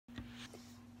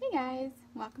Hey guys,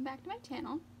 welcome back to my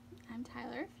channel. I'm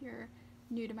Tyler, if you're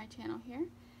new to my channel here.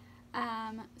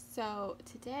 So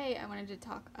today I wanted to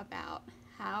talk about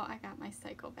how I got my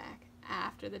cycle back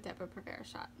after the Provera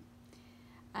shot.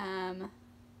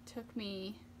 Took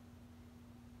me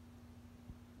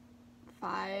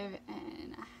 5.5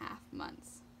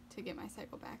 months to get my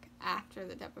cycle back after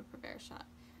the Provera shot.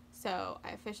 So I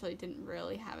officially didn't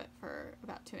really have it for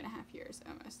about 2.5 years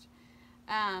almost.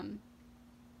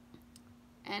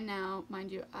 And now,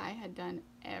 mind you, I had done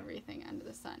everything under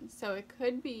the sun. So it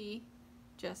could be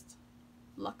just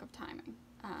luck of timing.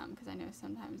 Because I know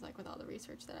sometimes, like with all the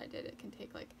research that I did, it can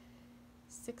take like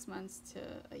 6 months to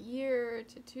a year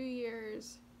to 2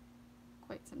 years,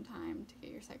 quite some time to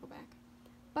get your cycle back.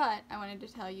 But I wanted to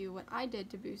tell you what I did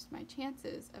to boost my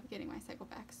chances of getting my cycle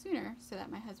back sooner so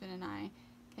that my husband and I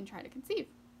can try to conceive.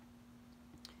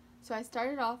 So I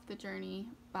started off the journey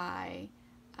by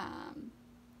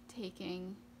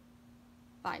taking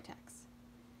Vitex,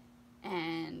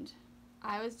 and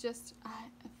I was just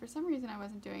for some reason I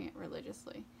wasn't doing it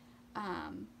religiously.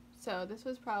 So this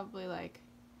was probably like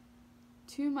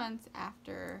 2 months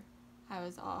after I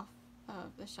was off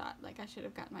of the shot. Like I should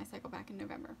have gotten my cycle back in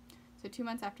November. So 2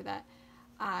 months after that,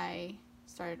 I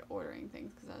started ordering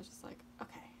things because I was just like,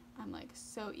 okay, I'm like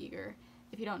so eager.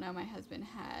 If you don't know, my husband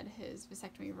had his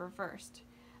vasectomy reversed.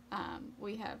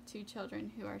 We have 2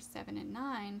 children who are 7 and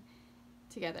 9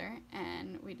 together,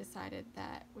 and we decided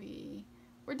that we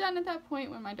were done at that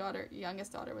point when my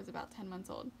youngest daughter was about 10 months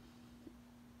old.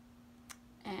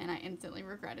 And I instantly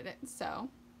regretted it. So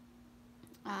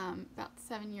about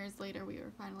 7 years later, we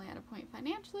were finally at a point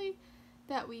financially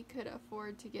that we could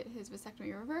afford to get his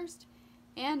vasectomy reversed,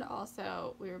 and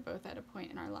also we were both at a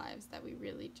point in our lives that we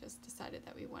really just decided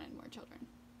that we wanted more children.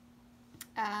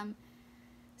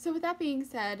 So with that being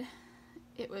said,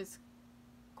 it was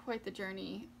quite the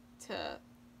journey to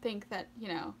think that, you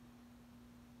know,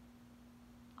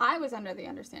 I was under the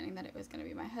understanding that it was going to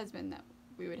be my husband that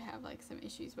we would have like some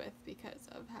issues with because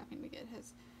of having to get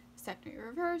his vasectomy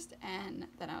reversed, and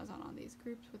then I was on all these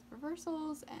groups with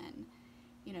reversals, and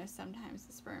you know, sometimes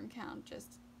the sperm count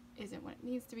just isn't what it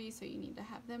needs to be, so you need to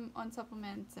have them on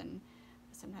supplements, and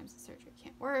sometimes the surgery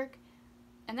can't work.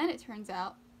 And then it turns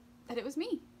out that it was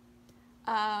me.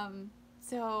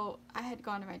 So I had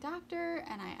gone to my doctor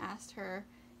and I asked her,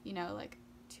 you know, like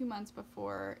 2 months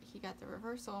before he got the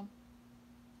reversal,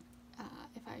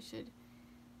 if I should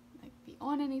like be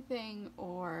on anything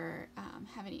or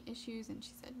have any issues, and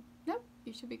she said, nope,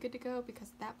 you should be good to go, because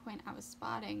at that point I was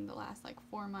spotting the last like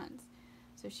 4 months.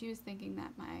 So she was thinking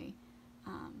that my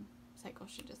cycle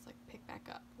should just like pick back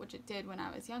up, which it did when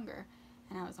I was younger,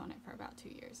 and I was on it for about 2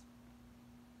 years.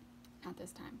 Not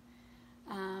this time.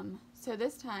 So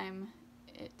this time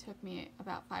it took me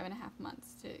about 5.5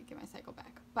 months to get my cycle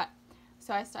back. But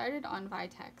so I started on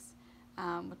Vitex,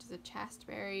 which is a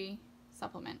chasteberry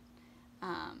supplement.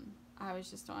 I was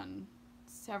just on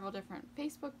several different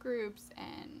Facebook groups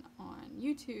and on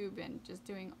YouTube and just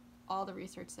doing all the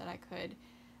research that I could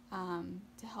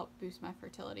to help boost my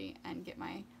fertility and get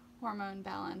my hormone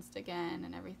balanced again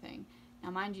and everything. Now,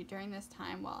 mind you, during this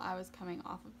time, while I was coming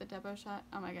off of the Depo shot,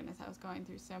 oh my goodness, I was going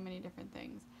through so many different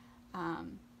things.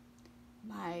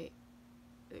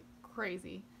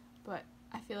 Crazy, but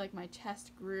I feel like my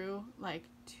chest grew like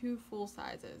 2 full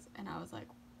sizes, and I was like,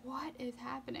 what is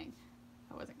happening?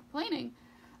 I wasn't complaining,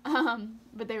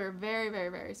 but they were very, very,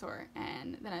 very sore.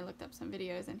 And then I looked up some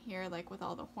videos, and here, like with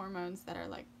all the hormones that are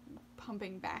like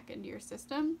pumping back into your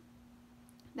system,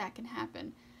 that can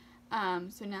happen.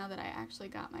 So now that I actually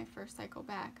got my first cycle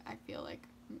back, I feel like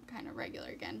I'm kind of regular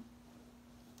again.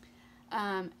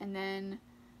 And then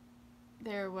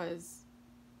there was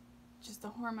just a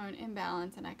hormone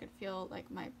imbalance, and I could feel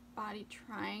like my body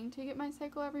trying to get my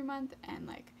cycle every month, and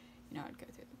like, you know, I'd go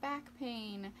through the back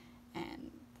pain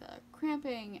and the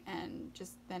cramping and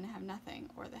just then have nothing,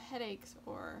 or the headaches,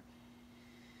 or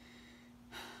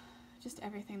just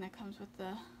everything that comes with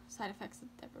the side effects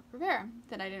of Provera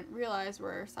that I didn't realize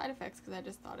were side effects, because I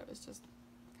just thought it was just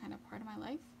kind of part of my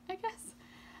life, I guess,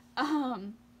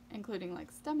 including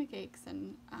like stomach aches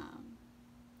and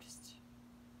just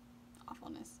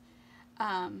awfulness.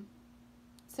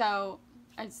 So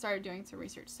I started doing some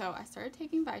research. So I started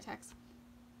taking Vitex.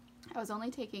 I was only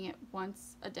taking it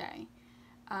once a day,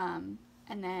 and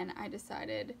then I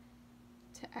decided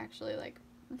to actually like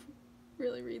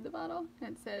really read the bottle,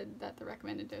 and it said that the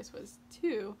recommended dose was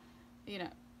 2, you know,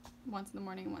 once in the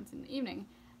morning and once in the evening.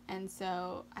 And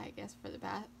so I guess for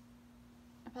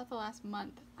about the last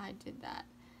month I did that.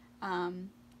 And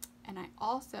I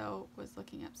also was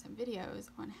looking up some videos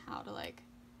on how to like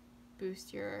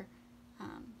boost your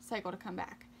cycle to come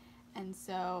back. And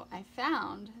so I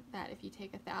found that if you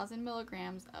take 1,000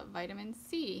 milligrams of vitamin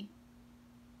C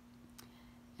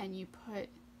and you put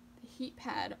the heat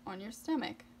pad on your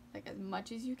stomach, like as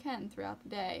much as you can throughout the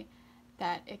day,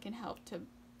 that it can help to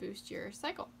boost your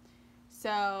cycle.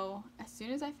 So as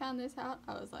soon as I found this out,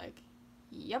 I was like,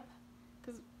 yep,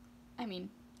 because I mean,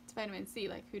 it's vitamin C,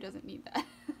 like who doesn't need that?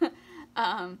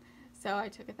 So I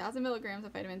took 1,000 milligrams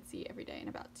of vitamin C every day, and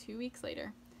about 2 weeks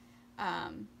later,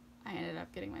 I ended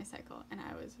up getting my cycle, and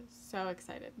I was so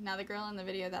excited. Now, the girl in the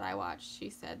video that I watched, she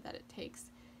said that it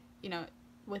takes, you know,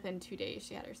 within 2 days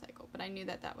she had her cycle, but I knew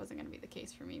that that wasn't going to be the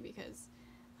case for me because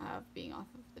of being off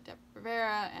of the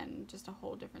Provera and just a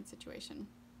whole different situation.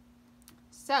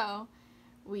 So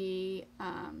I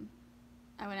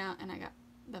went out and I got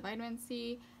the vitamin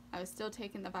C. I was still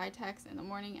taking the Vitex in the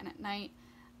morning and at night.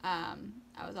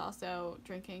 I was also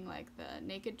drinking like the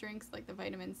naked drinks, like the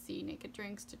vitamin C naked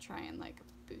drinks, to try and like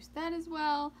boost that as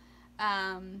well,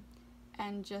 and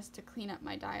just to clean up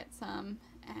my diet some,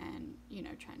 and you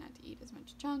know, try not to eat as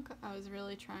much junk. I was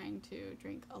really trying to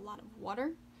drink a lot of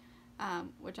water,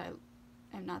 which I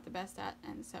am not the best at,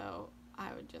 and so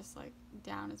I would just like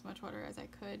down as much water as I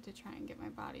could to try and get my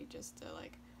body just to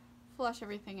like flush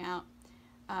everything out.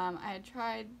 I had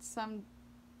tried some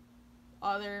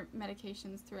other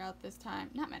medications throughout this time,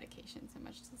 not medications so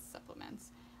much as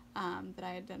supplements, that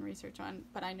I had done research on,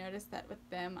 but I noticed that with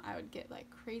them I would get like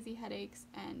crazy headaches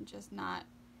and just not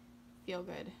feel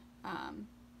good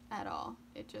at all.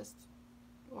 It just,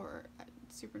 or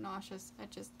super nauseous,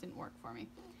 it just didn't work for me.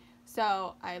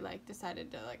 So I like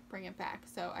decided to like bring it back.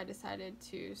 So I decided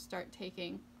to start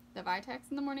taking the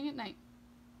Vitex in the morning and night,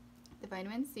 the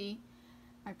vitamin C,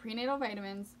 my prenatal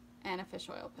vitamins, and a fish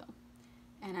oil pill.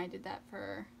 And I did that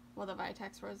for, well, the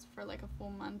Vitex was for like a full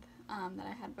month that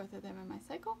I had both of them in my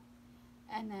cycle.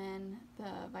 And then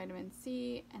the vitamin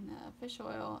C and the fish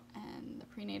oil and the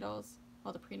prenatals,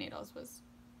 well, the prenatals was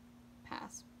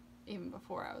past even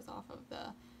before I was off of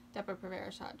the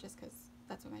Provera shot, just because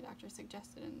that's what my doctor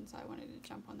suggested, and so I wanted to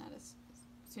jump on that as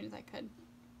soon as I could.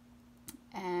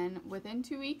 And within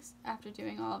 2 weeks after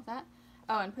doing all of that,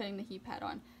 oh, and putting the heat pad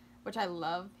on, which I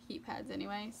love heat pads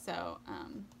anyway, so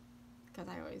because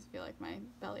I always feel like my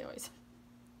belly always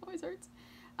hurts.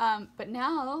 But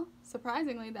now,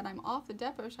 surprisingly, that I'm off the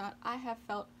depot shot, I have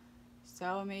felt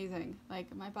so amazing.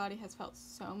 Like, my body has felt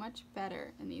so much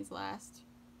better in these last,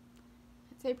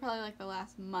 I'd say probably like the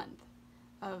last month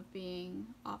of being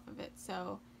off of it.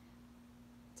 So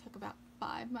it took about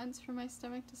 5 months for my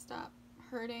stomach to stop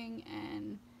hurting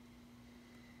and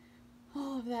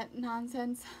all of that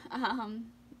nonsense.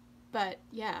 But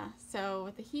yeah, so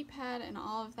with the heat pad and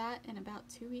all of that, in about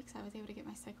 2 weeks I was able to get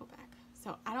my cycle back.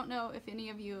 So I don't know if any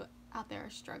of you out there are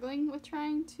struggling with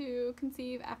trying to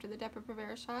conceive after the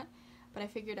Provera shot, but I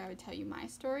figured I would tell you my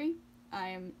story. I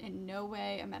am in no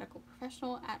way a medical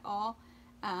professional at all.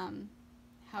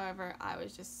 However, I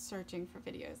was just searching for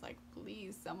videos like,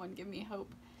 please, someone give me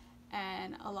hope.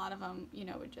 And a lot of them, you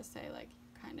know, would just say like,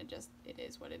 kind of just, it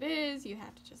is what it is. You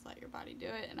have to just let your body do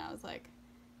it. And I was like,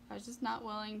 I was just not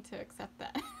willing to accept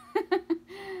that.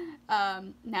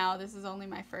 Now, this is only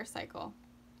my first cycle.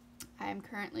 I am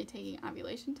currently taking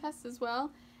ovulation tests as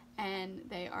well, and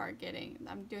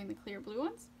I'm doing the clear blue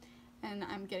ones, and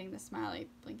I'm getting the smiley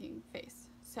blinking face.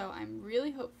 So I'm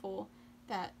really hopeful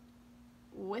that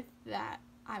with that,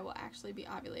 I will actually be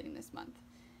ovulating this month.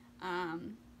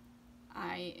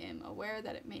 I am aware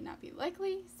that it may not be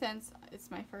likely since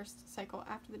it's my first cycle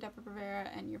after the Provera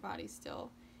and your body's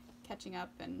still catching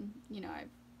up, and you know,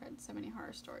 I've read so many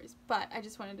horror stories, but I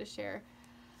just wanted to share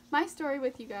my story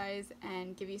with you guys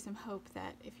and give you some hope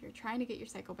that if you're trying to get your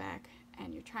cycle back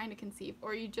and you're trying to conceive,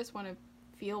 or you just want to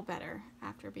feel better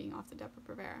after being off the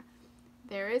Provera,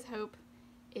 there is hope.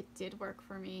 It did work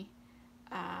for me,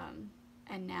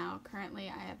 and now currently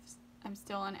I'm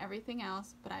still on everything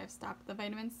else, but I have stopped the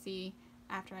vitamin C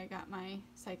after I got my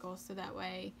cycle, so that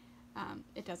way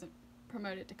it doesn't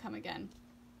promote it to come again.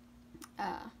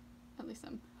 At least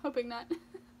I'm hoping not.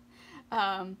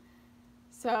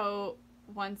 So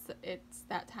once it's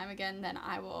that time again, then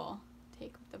I will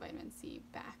take the vitamin C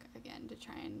back again to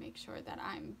try and make sure that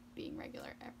I'm being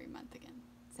regular every month again.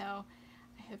 So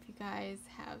I hope you guys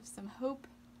have some hope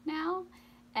now,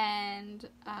 and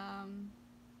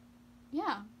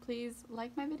yeah, please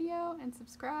like my video and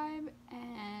subscribe,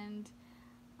 and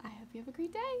I hope you have a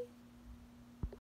great day.